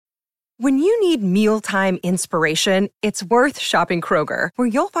When you need mealtime inspiration, it's worth shopping Kroger, where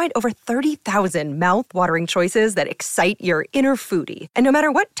you'll find over 30,000 mouth-watering choices that excite your inner foodie. And no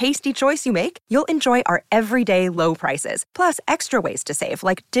matter what tasty choice you make, you'll enjoy our everyday low prices, plus extra ways to save,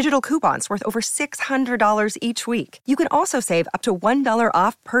 like digital coupons worth over $600 each week. You can also save up to $1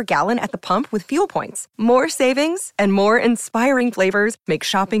 off per gallon at the pump with fuel points. More savings and more inspiring flavors make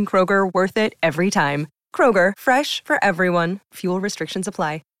shopping Kroger worth it every time. Kroger, fresh for everyone. Fuel restrictions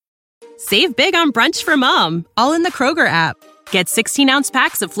apply. Save big on brunch for mom, all in the Kroger app. Get 16-ounce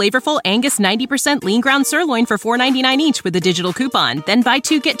packs of flavorful Angus 90% lean ground sirloin for $4.99 each with a digital coupon. Then buy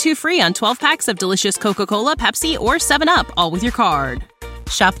 2, get 2 free on 12 packs of delicious Coca-Cola, Pepsi, or 7-Up, all with your card.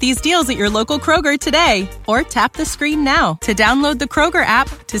 Shop these deals at your local Kroger today, or tap the screen now to download the Kroger app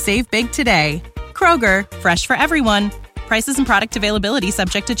to save big today. Kroger, fresh for everyone. Prices and product availability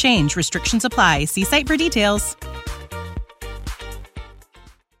subject to change. Restrictions apply. See site for details.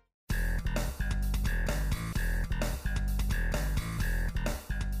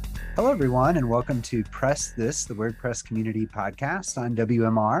 Hello, everyone, and welcome to Press This, the WordPress community podcast on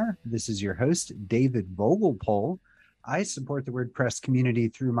WMR. This is your host, David Vogelpohl. I support the WordPress community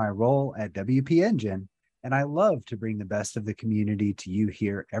through my role at WP Engine, and I love to bring the best of the community to you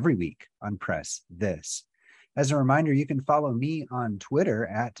here every week on Press This. As a reminder, you can follow me on Twitter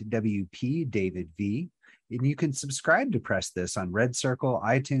at WPDavidV, and you can subscribe to Press This on Red Circle,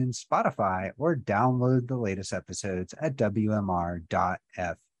 iTunes, Spotify, or download the latest episodes at WMR.fm.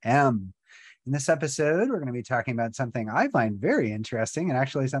 In this episode, we're going to be talking about something I find very interesting and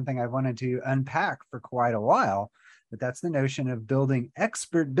actually something I've wanted to unpack for quite a while, but that's the notion of building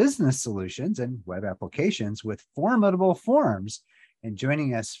expert business solutions and web applications with formidable forms. And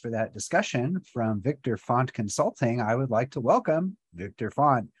joining us for that discussion from Victor Font Consulting, I would like to welcome Victor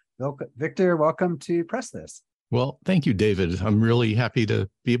Font. Victor, welcome to Press This. Well, thank you, David. I'm really happy to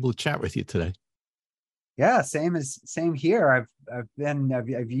be able to chat with you today. Yeah, same here.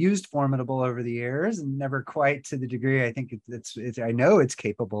 I've used Formidable over the years and never quite to the degree I think it's I know it's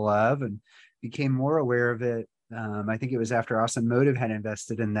capable of, and became more aware of it. I think it was after Awesome Motive had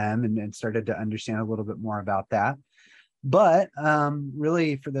invested in them and started to understand a little bit more about that. But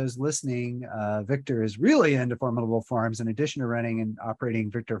really, for those listening, Victor is really into Formidable Forms. In addition to running and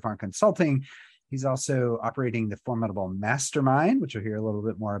operating Victor Font Consulting, he's also operating the Formidable Mastermind, which we'll hear a little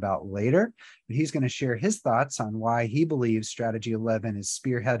bit more about later. But he's going to share his thoughts on why he believes Strategy 11 is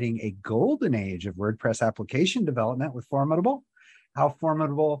spearheading a golden age of WordPress application development with Formidable, how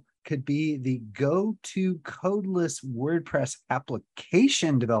Formidable could be the go-to codeless WordPress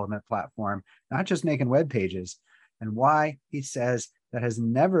application development platform, not just making web pages, and why he says that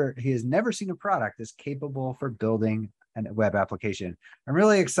he has never seen a product that's capable for building a web application. I'm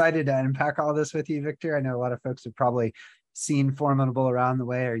really excited to unpack all this with you, Victor. I know a lot of folks have probably seen Formidable around the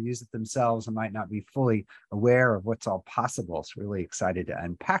way or used it themselves and might not be fully aware of what's all possible. So really excited to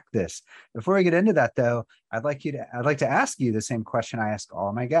unpack this. Before we get into that, though, I'd like to ask you the same question I ask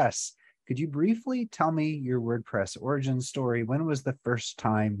all my guests. Could you briefly tell me your WordPress origin story? When was the first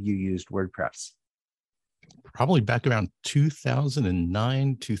time you used WordPress? Probably back around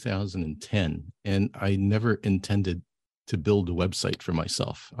 2009, 2010. And I never intended to build a website for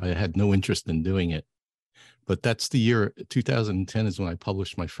myself. I had no interest in doing it. But that's the year 2010 is when I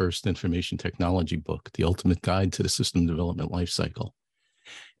published my first information technology book, The Ultimate Guide to the System Development Lifecycle.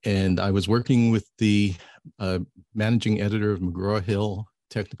 And I was working with the managing editor of McGraw-Hill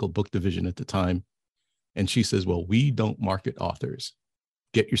Technical Book Division at the time. And she says, well, we don't market authors.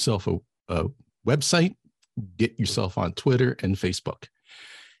 Get yourself a website, get yourself on Twitter and Facebook.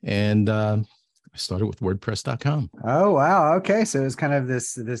 And I started with WordPress.com. Oh, wow. Okay. So it was kind of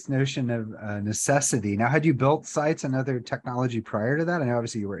this notion of necessity. Now, had you built sites and other technology prior to that? I know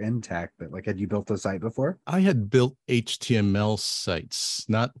obviously you were in tech, but had you built a site before? I had built HTML sites,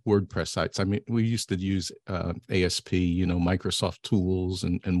 not WordPress sites. I mean, we used to use ASP, Microsoft tools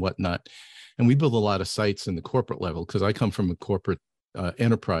and whatnot. And we build a lot of sites in the corporate level because I come from a corporate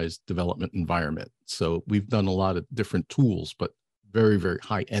enterprise development environment. So we've done a lot of different tools, but very, very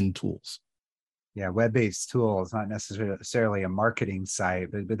high-end tools. Yeah, web-based tools, not necessarily a marketing site,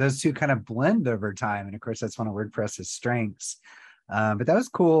 but those two kind of blend over time. And of course, that's one of WordPress's strengths. But that was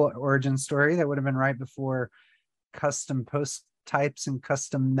a cool origin story. That would have been right before custom post types and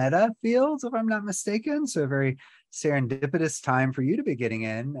custom meta fields, if I'm not mistaken. So a very serendipitous time for you to be getting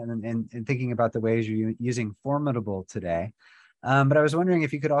in and thinking about the ways you're using Formidable today. But I was wondering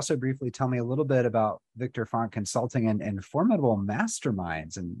if you could also briefly tell me a little bit about Victor Font Consulting and Formidable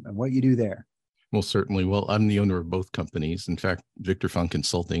Masterminds and what you do there. Well, certainly. Well, I'm the owner of both companies. In fact, Victor Font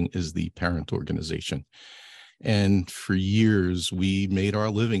Consulting is the parent organization. And for years, we made our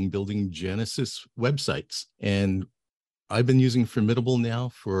living building Genesis websites. And I've been using Formidable now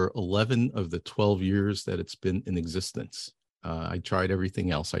for 11 of the 12 years that it's been in existence. I tried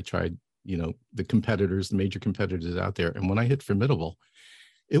everything else. I tried, the competitors, the major competitors out there. And when I hit Formidable,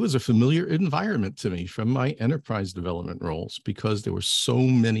 it was a familiar environment to me from my enterprise development roles, because there were so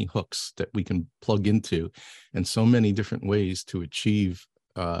many hooks that we can plug into and so many different ways to achieve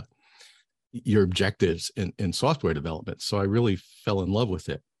your objectives in software development. So I really fell in love with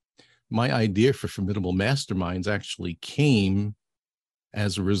it. My idea for Formidable Masterminds actually came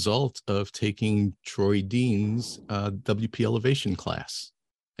as a result of taking Troy Dean's WP Elevation class,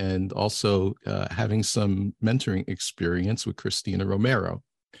 and also having some mentoring experience with Christina Romero,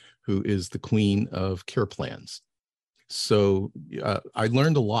 who is the queen of care plans. So I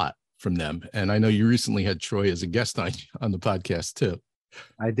learned a lot from them. And I know you recently had Troy as a guest on the podcast too.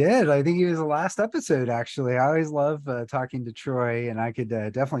 I did. I think he was the last episode, actually. I always love talking to Troy, and I could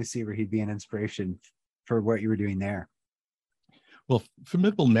definitely see where he'd be an inspiration for what you were doing there. Well,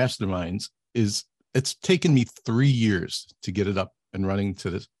 Formidable Masterminds it's taken me 3 years to get it up and running to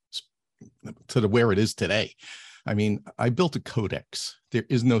the where it is today. I mean, I built a codex. There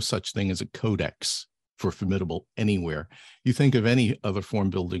is no such thing as a codex for Formidable anywhere. You think of any other form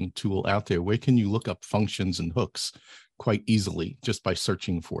building tool out there, where can you look up functions and hooks quite easily just by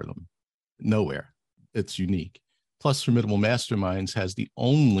searching for them? Nowhere. It's unique. Plus, Formidable Masterminds has the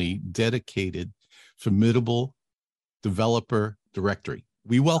only dedicated Formidable developer directory.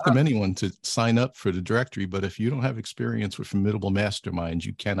 We welcome anyone to sign up for the directory, but if you don't have experience with Formidable Masterminds,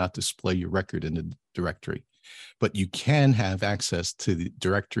 you cannot display your record in the directory. But you can have access to the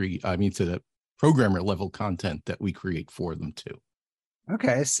directory, to the programmer level content that we create for them too.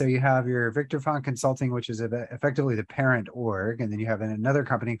 Okay, so you have your Victor Font Consulting, which is effectively the parent org, and then you have another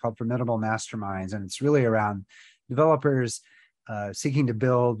company called Formidable Masterminds, and it's really around developers seeking to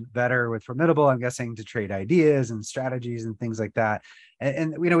build better with Formidable, I'm guessing, to trade ideas and strategies and things like that.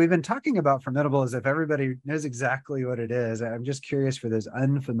 And we've been talking about Formidable as if everybody knows exactly what it is. I'm just curious for those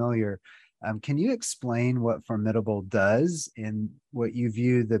unfamiliar. Can you explain what Formidable does and what you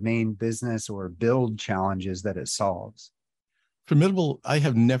view the main business or build challenges that it solves? Formidable, I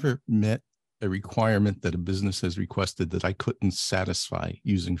have never met a requirement that a business has requested that I couldn't satisfy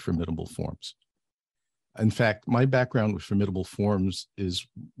using Formidable Forms. In fact, my background with Formidable Forms is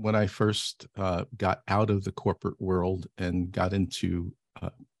when I first got out of the corporate world and got into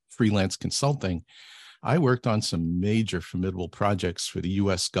freelance consulting, I worked on some major Formidable projects for the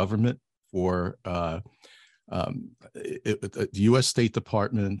U.S. government, for the U.S. State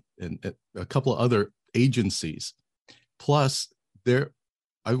Department and a couple of other agencies. Plus,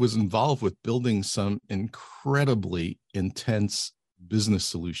 I was involved with building some incredibly intense business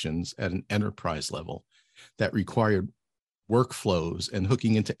solutions at an enterprise level that required workflows and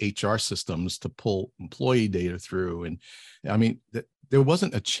hooking into HR systems to pull employee data through. And I mean, there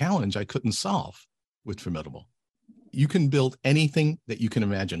wasn't a challenge I couldn't solve with Formidable. You can build anything that you can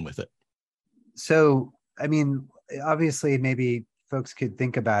imagine with it. So, I mean, obviously, maybe folks could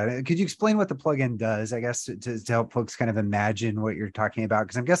think about it. Could you explain what the plugin does, I guess, to help folks kind of imagine what you're talking about?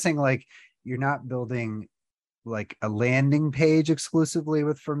 Because I'm guessing like you're not building like a landing page exclusively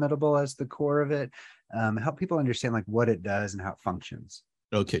with Formidable as the core of it. Help people understand like what it does and how it functions.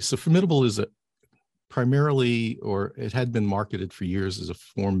 Okay, so Formidable is primarily, or it had been marketed for years as a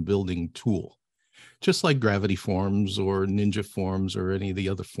form building tool, just like Gravity Forms or Ninja Forms or any of the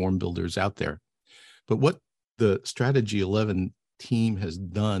other form builders out there. But what the Strategy 11 team has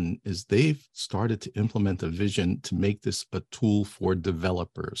done is they've started to implement a vision to make this a tool for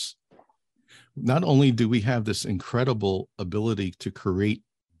developers. Not only do we have this incredible ability to create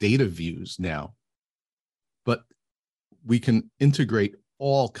data views now, but we can integrate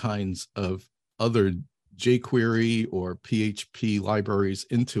all kinds of other jQuery or PHP libraries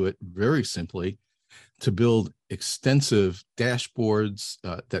into it very simply to build extensive dashboards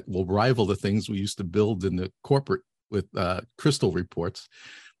that will rival the things we used to build in the corporate with Crystal reports.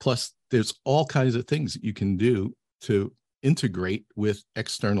 Plus, there's all kinds of things that you can do to integrate with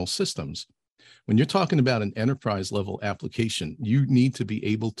external systems. When you're talking about an enterprise level application, you need to be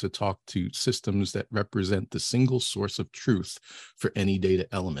able to talk to systems that represent the single source of truth for any data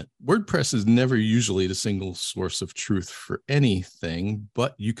element. WordPress is never usually the single source of truth for anything,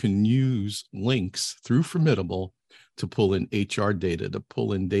 but you can use links through Formidable to pull in HR data, to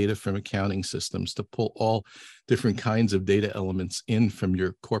pull in data from accounting systems, to pull all different kinds of data elements in from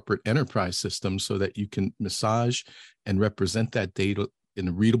your corporate enterprise system so that you can massage and represent that data in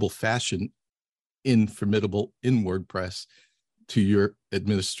a readable fashion in Formidable, in WordPress, to your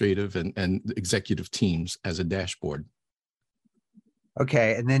administrative and executive teams as a dashboard.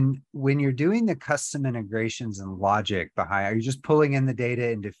 Okay. And then when you're doing the custom integrations and logic behind, are you just pulling in the data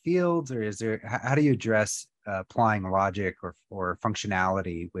into fields, or how do you address applying logic or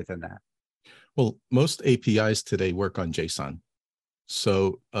functionality within that? Well, most APIs today work on JSON.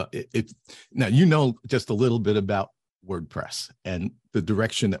 So now you know just a little bit about WordPress and the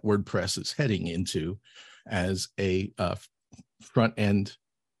direction that WordPress is heading into as a front-end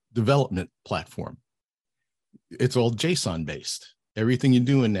development platform. It's all JSON based. Everything you're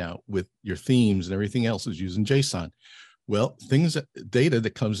doing now with your themes and everything else is using JSON. Well, data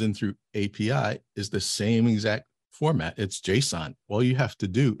that comes in through API is the same exact format. It's JSON. All you have to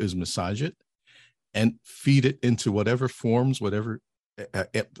do is massage it and feed it into whatever forms, whatever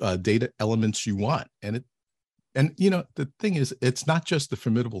data elements you want. And the thing is, it's not just the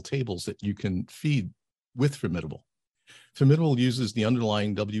Formidable tables that you can feed with Formidable. Formidable uses the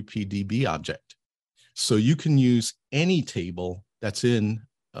underlying WPDB object. So you can use any table that's in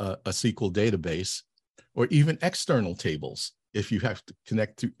a SQL database, or even external tables if you have to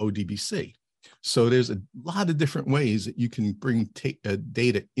connect to ODBC. So there's a lot of different ways that you can bring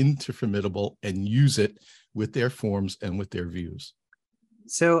data into Formidable and use it with their forms and with their views.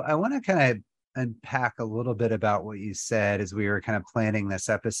 So I want to kind of unpack a little bit about what you said as we were kind of planning this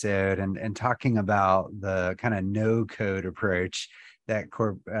episode and talking about the kind of no-code approach that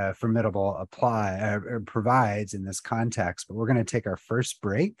Formidable provides in this context. But we're going to take our first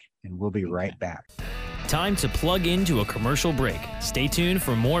break, and we'll be right back. Time to plug into a commercial break. Stay tuned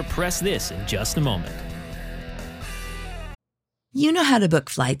for more Press This in just a moment. You know how to book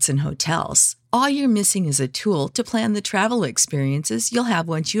flights and hotels. All you're missing is a tool to plan the travel experiences you'll have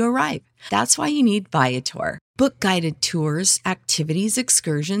once you arrive. That's why you need Viator. Book guided tours, activities,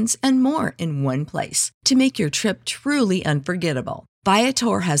 excursions, and more in one place to make your trip truly unforgettable.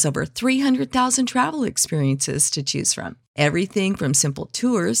 Viator has over 300,000 travel experiences to choose from. Everything from simple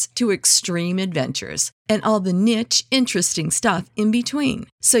tours to extreme adventures and all the niche, interesting stuff in between.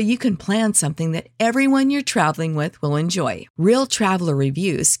 So you can plan something that everyone you're traveling with will enjoy. Real traveler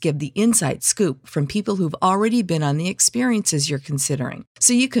reviews give the inside scoop from people who've already been on the experiences you're considering.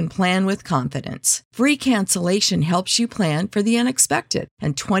 So you can plan with confidence. Free cancellation helps you plan for the unexpected.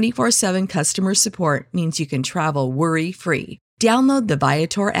 And 24/7 customer support means you can travel worry-free. Download the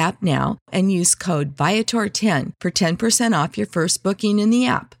Viator app now and use code Viator10 for 10% off your first booking in the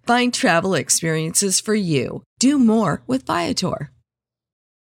app. Find travel experiences for you. Do more with Viator.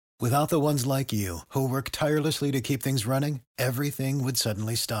 Without the ones like you, who work tirelessly to keep things running, everything would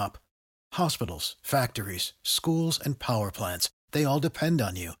suddenly stop. Hospitals, factories, schools, and power plants, they all depend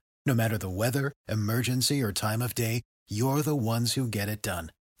on you. No matter the weather, emergency, or time of day, you're the ones who get it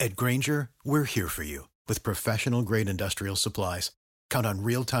done. At Grainger, we're here for you. With professional-grade industrial supplies, count on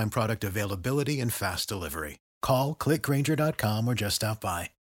real-time product availability and fast delivery. Call, click Grainger.com, or just stop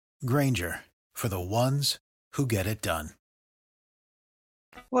by. Grainger, for the ones who get it done.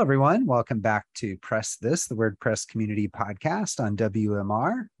 Hello, everyone. Welcome back to Press This, the WordPress community podcast on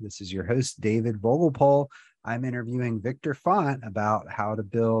WMR. This is your host, David Vogelpohl. I'm interviewing Victor Font about how to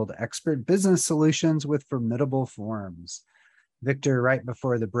build expert business solutions with formidable forms. Victor, right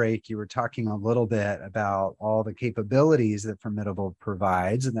before the break, you were talking a little bit about all the capabilities that Formidable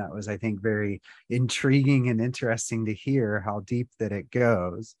provides. And that was, I think, very intriguing and interesting to hear how deep that it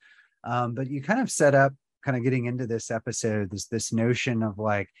goes. But you kind of set up, kind of getting into this episode, this notion of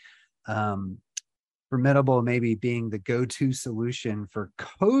like Formidable maybe being the go-to solution for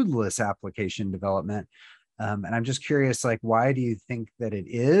codeless application development. And I'm just curious, like, why do you think that it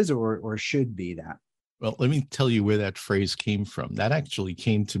is or should be that? Well, let me tell you where that phrase came from. That actually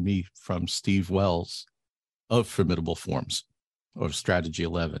came to me from Steve Wells of Formidable Forms, of Strategy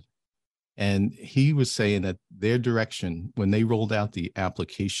 11. And he was saying that their direction, when they rolled out the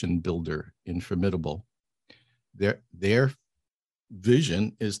application builder in Formidable, their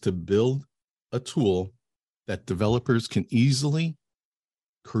vision is to build a tool that developers can easily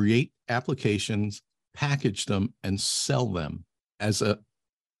create applications, package them, and sell them as a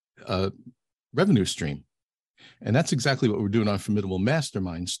revenue stream. And that's exactly what we're doing on Formidable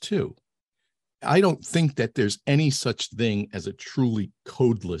Masterminds too. I don't think that there's any such thing as a truly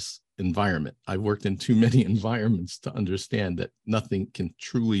codeless environment. I've worked in too many environments to understand that nothing can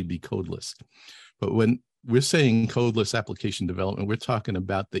truly be codeless. But when we're saying codeless application development, we're talking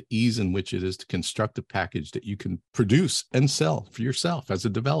about the ease in which it is to construct a package that you can produce and sell for yourself as a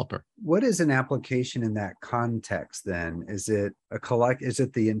developer. What is an application in that context then? Is it is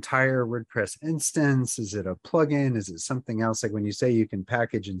it the entire WordPress instance? Is it a plugin? Is it something else? Like when you say you can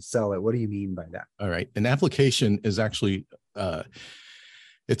package and sell it, what do you mean by that? All right. An application is actually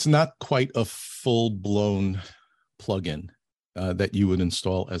it's not quite a full-blown plugin that you would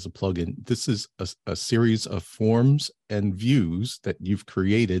install as a plugin. This is a series of forms and views that you've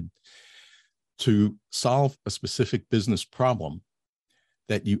created to solve a specific business problem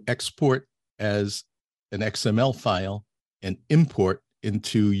that you export as an XML file and import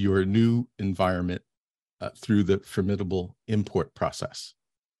into your new environment through the Formidable import process.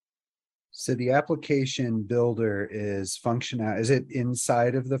 So the application builder is functional. Is it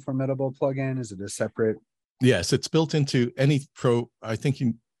inside of the Formidable plugin? Is it a separate? Yes, it's built into any pro. I think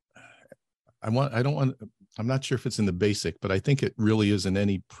I'm not sure if it's in the basic, but I think it really is in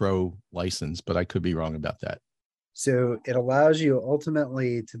any pro license, but I could be wrong about that. So it allows you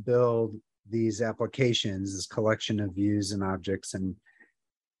ultimately to build these applications, this collection of views and objects, and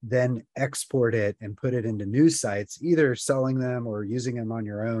then export it and put it into new sites, either selling them or using them on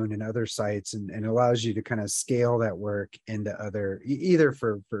your own and other sites, and allows you to kind of scale that work into other, either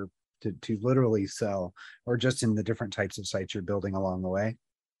to literally sell or just in the different types of sites you're building along the way.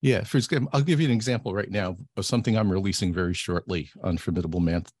 Yeah, I'll give you an example right now of something I'm releasing very shortly on Formidable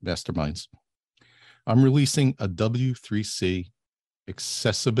Masterminds. I'm releasing a W3C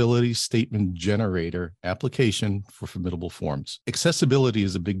accessibility statement generator application for Formidable Forms. Accessibility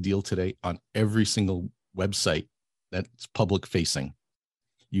is a big deal today on every single website that's public facing.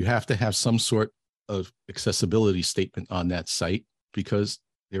 You have to have some sort of accessibility statement on that site because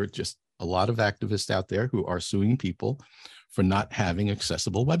there are just a lot of activists out there who are suing people for not having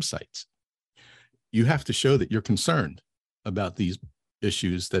accessible websites. You have to show that you're concerned about these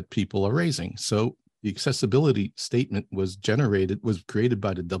issues that people are raising. So the accessibility statement was created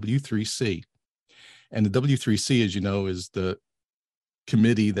by the W3C. And the W3C, as you know, is the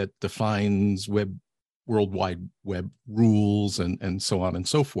committee that defines World Wide Web rules and so on and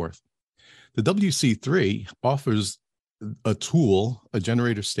so forth. The WC3 offers a tool, a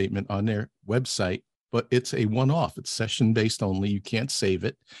generator statement on their website, but it's a one-off. It's session-based only. You can't save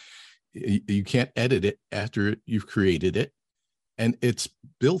it. You can't edit it after you've created it. And it's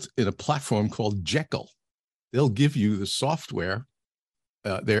built in a platform called Jekyll. They'll give you the software,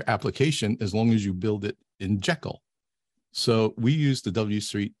 their application, as long as you build it in Jekyll. So we use the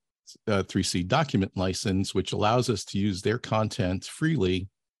W3C document license, which allows us to use their content freely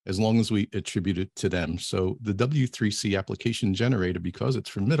as long as we attribute it to them. So the W3C application generator, because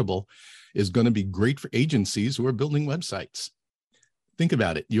it's Formidable, is going to be great for agencies who are building websites. Think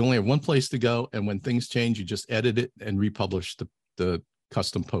about it. You only have one place to go, and when things change, you just edit it and republish the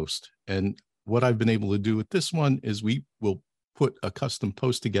custom post. And what I've been able to do with this one is we will put a custom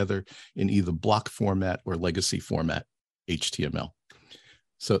post together in either block format or legacy format, HTML.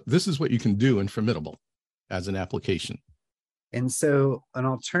 So this is what you can do in Formidable as an application. And so an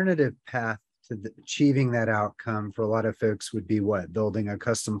alternative path to achieving that outcome for a lot of folks would be what? Building a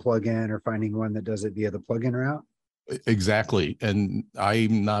custom plugin or finding one that does it via the plugin route? Exactly. And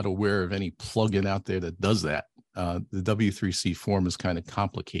I'm not aware of any plugin out there that does that. The W3C form is kind of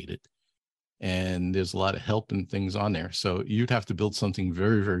complicated and there's a lot of help and things on there. So you'd have to build something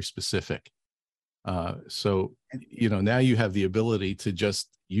very, very specific. So, now you have the ability to just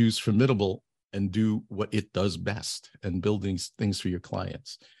use Formidable and do what it does best and build these things for your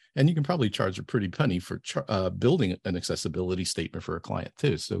clients. And you can probably charge a pretty penny for building an accessibility statement for a client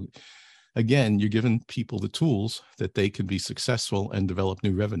too. So again, you're giving people the tools that they can be successful and develop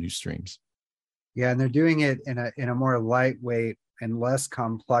new revenue streams. Yeah, and they're doing it in a more lightweight and less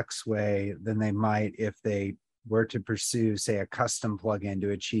complex way than they might if they were to pursue, say, a custom plugin to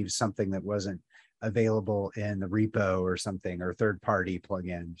achieve something that wasn't available in the repo or something, or third-party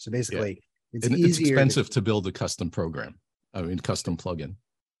plugin. So basically, it's expensive to build a custom program. Custom plugin.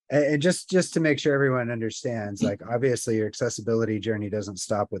 And just to make sure everyone understands, like, obviously your accessibility journey doesn't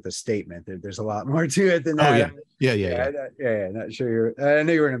stop with a statement. There's a lot more to it than that. Oh, yeah. Not sure I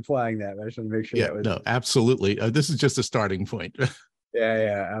know you weren't implying that, but I just want to make sure that was. No, absolutely. This is just a starting point.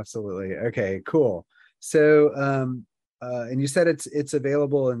 Yeah, absolutely. Okay, cool. So, and you said it's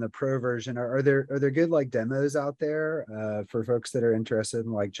available in the pro version. Are there good like demos out there for folks that are interested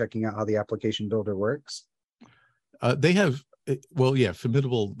in like checking out how the application builder works? They have. Well, yeah,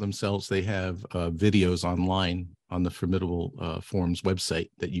 Formidable themselves, they have videos online on the Formidable Forms website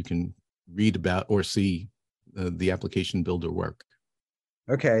that you can read about or see the application builder work.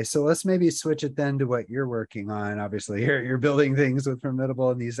 Okay, so let's maybe switch it then to what you're working on. Obviously, you're building things with Formidable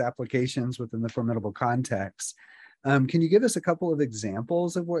and these applications within the Formidable context. Can you give us a couple of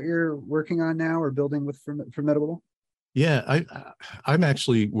examples of what you're working on now or building with Formidable? Yeah, I'm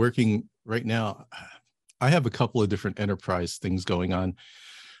actually working right now. I have a couple of different enterprise things going on.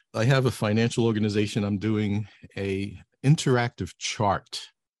 I have a financial organization. I'm doing a interactive chart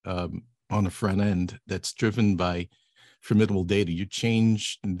on the front end that's driven by Formidable data. You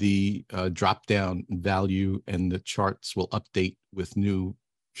change the drop-down value and the charts will update with new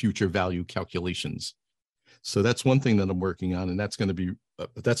future value calculations. So that's one thing that I'm working on, and that's going to be,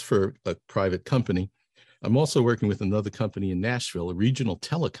 that's for a private company. I'm also working with another company in Nashville, a regional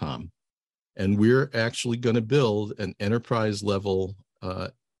telecom, and we're actually going to build an enterprise level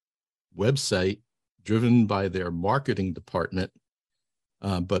website driven by their marketing department.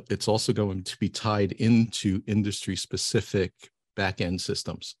 But it's also going to be tied into industry-specific back-end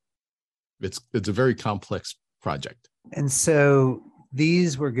systems. It's a very complex project. And so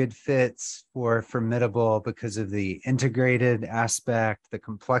these were good fits for Formidable because of the integrated aspect, the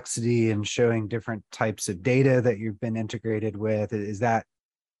complexity, and showing different types of data that you've been integrated with. Is that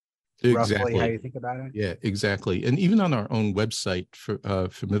roughly how you think about it? Yeah, exactly. And even on our own website for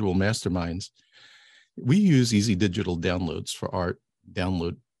Formidable Masterminds, we use Easy Digital Downloads for our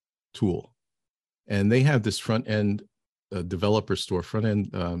download tool, and they have this front end developer store front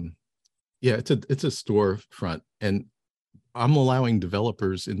end. It's a storefront, and I'm allowing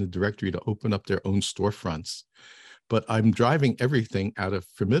developers in the directory to open up their own storefronts, but I'm driving everything out of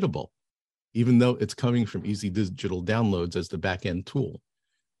Formidable, even though it's coming from Easy Digital Downloads as the back end tool.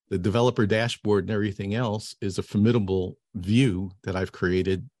 The developer dashboard and everything else is a Formidable view that I've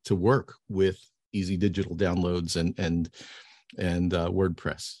created to work with Easy Digital Downloads and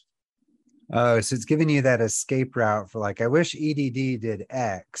WordPress. Oh, so it's giving you that escape route for like, I wish EDD did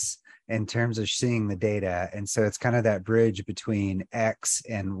X in terms of seeing the data. And so it's kind of that bridge between X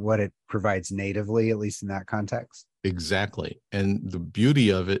and what it provides natively, at least in that context. Exactly. And the beauty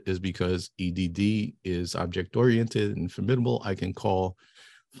of it is because EDD is object oriented and Formidable, I can call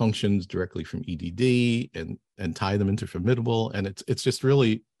functions directly from EDD and tie them into Formidable. And it's just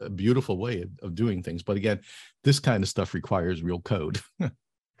really a beautiful way of doing things. But again, this kind of stuff requires real code.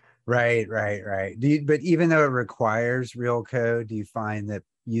 Right. But even though it requires real code, do you find that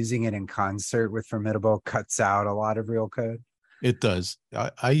using it in concert with Formidable cuts out a lot of real code? It does.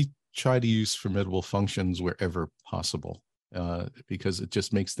 I try to use Formidable functions wherever possible because it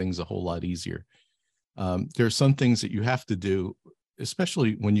just makes things a whole lot easier. There are some things that you have to do,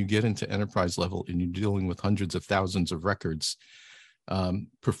 especially when you get into enterprise level and you're dealing with hundreds of thousands of records.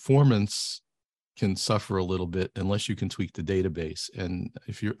 Performance can suffer a little bit unless you can tweak the database. And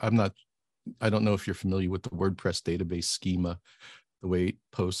I don't know if you're familiar with the WordPress database schema, the way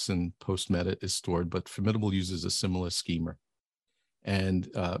posts and post meta is stored, but Formidable uses a similar schema. And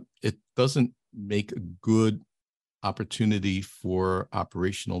it doesn't make a good opportunity for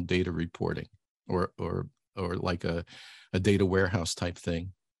operational data reporting or like a data warehouse type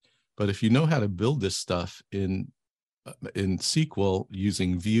thing. But if you know how to build this stuff in SQL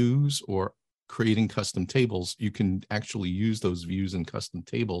using views or creating custom tables, you can actually use those views and custom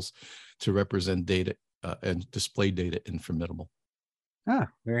tables to represent data and display data in Formidable. Ah,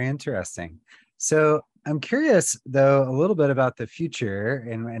 very interesting. So I'm curious, though, a little bit about the future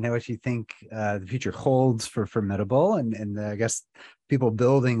and what you think the future holds for Formidable and I guess people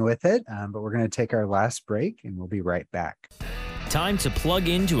building with it. But we're going to take our last break and we'll be right back. Time to plug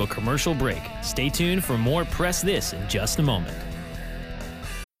into a commercial break. Stay tuned for more Press This in just a moment.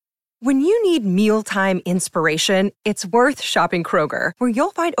 When you need mealtime inspiration, it's worth shopping Kroger, where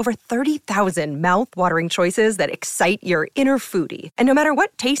you'll find over 30,000 mouth-watering choices that excite your inner foodie. And no matter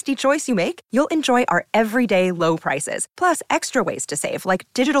what tasty choice you make, you'll enjoy our everyday low prices, plus extra ways to save, like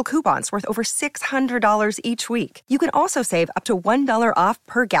digital coupons worth over $600 each week. You can also save up to $1 off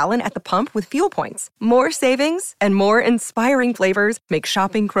per gallon at the pump with fuel points. More savings and more inspiring flavors make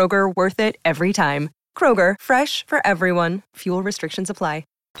shopping Kroger worth it every time. Kroger, fresh for everyone. Fuel restrictions apply.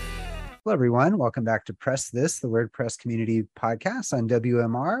 Hello, everyone. Welcome back to Press This, the WordPress community podcast on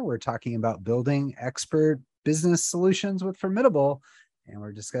WMR. We're talking about building expert business solutions with Formidable, and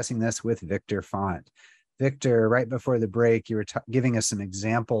we're discussing this with Victor Font. Victor, right before the break, you were giving us some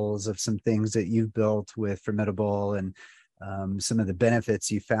examples of some things that you've built with Formidable and some of the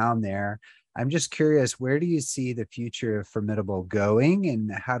benefits you found there. I'm just curious, where do you see the future of Formidable going,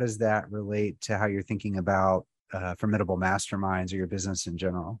 and how does that relate to how you're thinking about Formidable Masterminds or your business in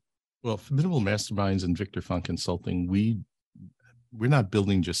general? Well, Formidable Masterminds and Victor Font Consulting, we're not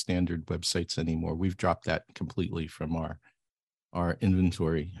building just standard websites anymore. We've dropped that completely from our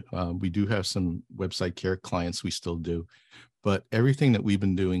inventory. We do have some website care clients we still do, but everything that we've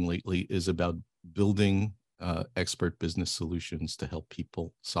been doing lately is about building expert business solutions to help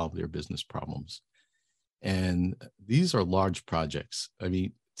people solve their business problems. And these are large projects. I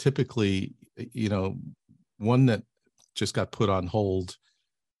mean, typically, one that just got put on hold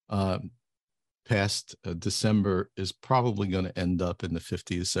past December is probably going to end up in the $50,000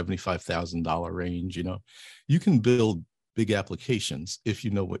 to $75,000 range. You know, you can build big applications if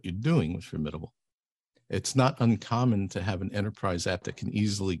you know what you're doing with Formidable. It's not uncommon to have an enterprise app that can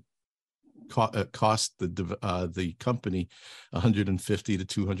easily cost the company $150,000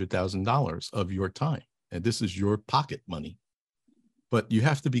 to $200,000 of your time, and this is your pocket money. But you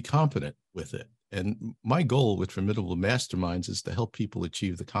have to be competent with it. And my goal with Formidable Masterminds is to help people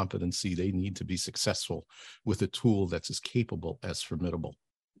achieve the competency they need to be successful with a tool that's as capable as Formidable.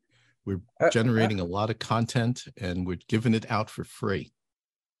 We're generating a lot of content and we're giving it out for free.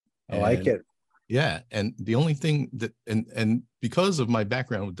 I like it. Yeah. And the only thing that, and because of my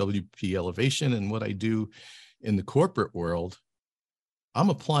background with WP Elevation and what I do in the corporate world, I'm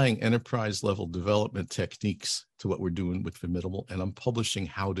applying enterprise level development techniques to what we're doing with Formidable, and I'm publishing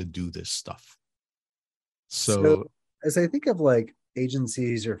how to do this stuff. So as I think of like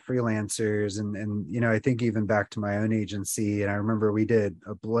agencies or freelancers, and you know, I think even back to my own agency, and I remember we did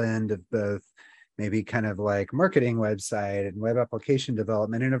a blend of both, maybe kind of like marketing website and web application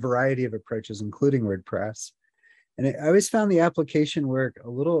development in a variety of approaches, including WordPress. And I always found the application work a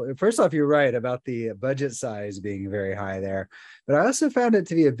little, first off, you're right about the budget size being very high there, but I also found it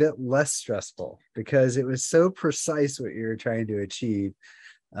to be a bit less stressful because it was so precise what you were trying to achieve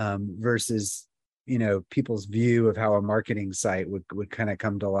versus, you know, people's view of how a marketing site would kind of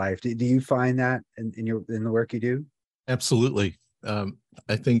come to life. Do you find that in the work you do? Absolutely.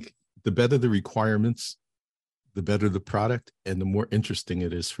 I think the better the requirements, the better the product, and the more interesting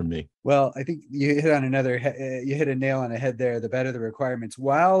it is for me. Well, I think you hit a nail on the head there. The better the requirements.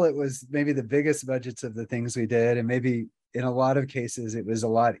 While it was maybe the biggest budgets of the things we did, and maybe in a lot of cases it was a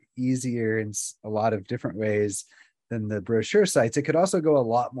lot easier in a lot of different ways than the brochure sites, it could also go a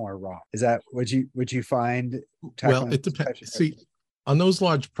lot more wrong. Is that what you find? Well, it depends. See, on those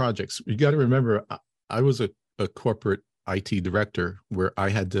large projects, you got to remember, I was a corporate IT director where I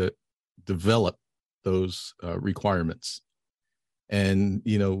had to develop those requirements. And,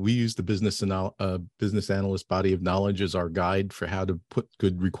 you know, we use the business analyst body of knowledge as our guide for how to put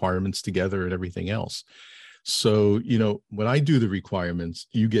good requirements together and everything else. So, you know, when I do the requirements,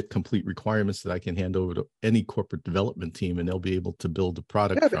 you get complete requirements that I can hand over to any corporate development team, and they'll be able to build a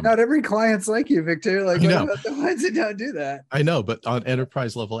product. Yeah, but not every client's like you, Victor. Like, what about the ones that don't do that? I know, but on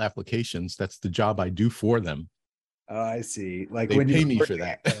enterprise level applications, that's the job I do for them. Oh, I see. Like they pay me for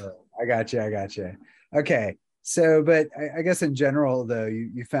that. I got you. Okay. So, but I guess in general, though,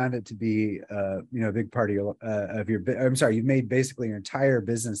 you found it to be, you know, a big part of you've made basically your entire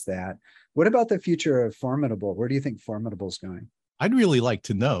business that. What about the future of Formidable? Where do you think Formidable is going? I'd really like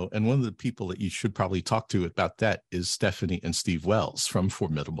to know. And one of the people that you should probably talk to about that is Stephanie and Steve Wells from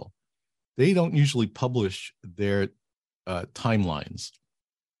Formidable. They don't usually publish their timelines.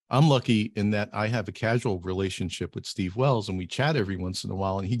 I'm lucky in that I have a casual relationship with Steve Wells, and we chat every once in a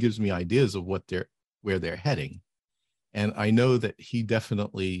while, and he gives me ideas of where they're heading. And I know that he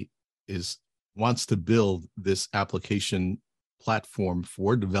definitely wants to build this application platform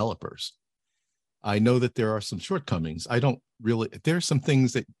for developers. I know that there are some shortcomings. There are some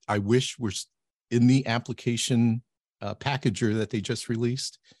things that I wish were in the application packager that they just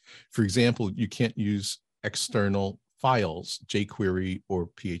released. For example, you can't use external files, jQuery or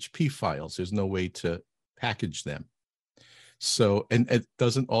PHP files. There's no way to package them. So, and it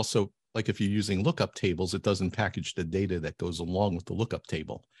doesn't also, like if you're using lookup tables, it doesn't package the data that goes along with the lookup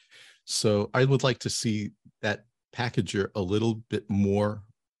table. So I would like to see that packager a little bit more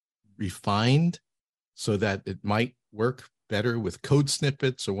refined so that it might work better with code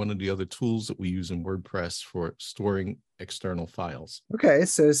snippets or one of the other tools that we use in WordPress for storing external files. Okay,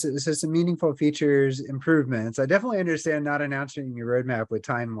 so some meaningful features, improvements. I definitely understand not announcing your roadmap with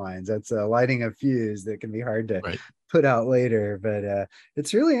timelines. That's lighting a fuse that can be hard to put out later, but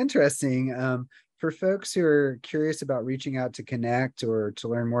it's really interesting. For folks who are curious about reaching out to connect or to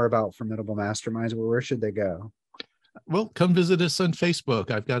learn more about Formidable Masterminds, where should they go? Well, come visit us on Facebook.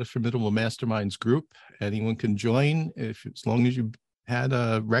 I've got a Formidable Masterminds group. Anyone can join as long as you had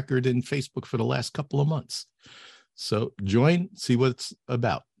a record in Facebook for the last couple of months. So join, see what it's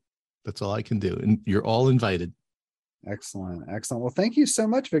about. That's all I can do. And you're all invited. Excellent. Well, thank you so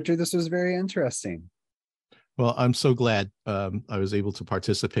much, Victor. This was very interesting. Well, I'm so glad I was able to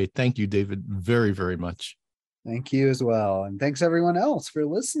participate. Thank you, David, very, very much. Thank you as well. And thanks everyone else for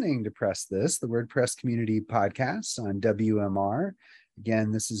listening to Press This, the WordPress community podcast on WMR.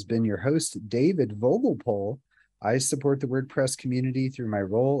 Again, this has been your host, David Vogelpohl. I support the WordPress community through my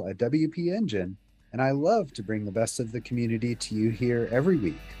role at WP Engine, and I love to bring the best of the community to you here every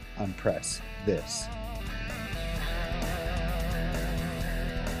week on Press This.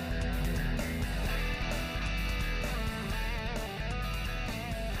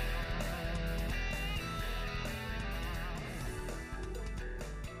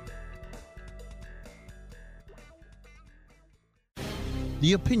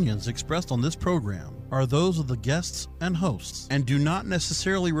 The opinions expressed on this program are those of the guests and hosts and do not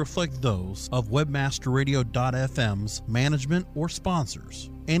necessarily reflect those of WebmasterRadio.fm's management or sponsors.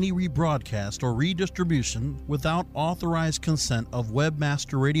 Any rebroadcast or redistribution without authorized consent of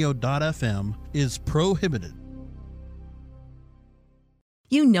WebmasterRadio.fm is prohibited.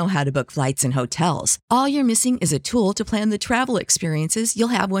 You know how to book flights and hotels. All you're missing is a tool to plan the travel experiences you'll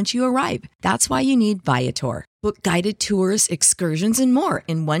have once you arrive. That's why you need Viator. Book guided tours, excursions, and more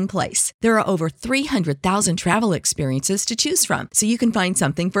in one place. There are over 300,000 travel experiences to choose from, so you can find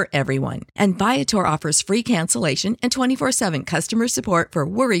something for everyone. And Viator offers free cancellation and 24/7 customer support for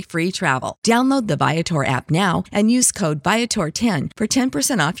worry-free travel. Download the Viator app now and use code Viator10 for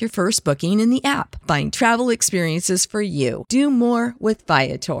 10% off your first booking in the app. Find travel experiences for you. Do more with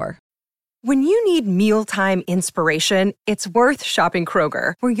Viator. When you need mealtime inspiration, it's worth shopping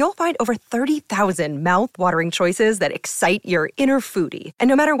Kroger, where you'll find over 30,000 mouth-watering choices that excite your inner foodie. And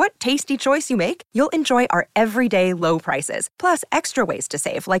no matter what tasty choice you make, you'll enjoy our everyday low prices, plus extra ways to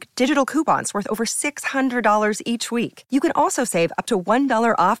save, like digital coupons worth over $600 each week. You can also save up to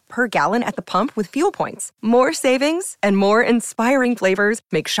 $1 off per gallon at the pump with fuel points. More savings and more inspiring flavors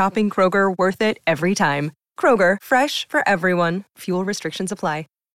make shopping Kroger worth it every time. Kroger, fresh for everyone. Fuel restrictions apply.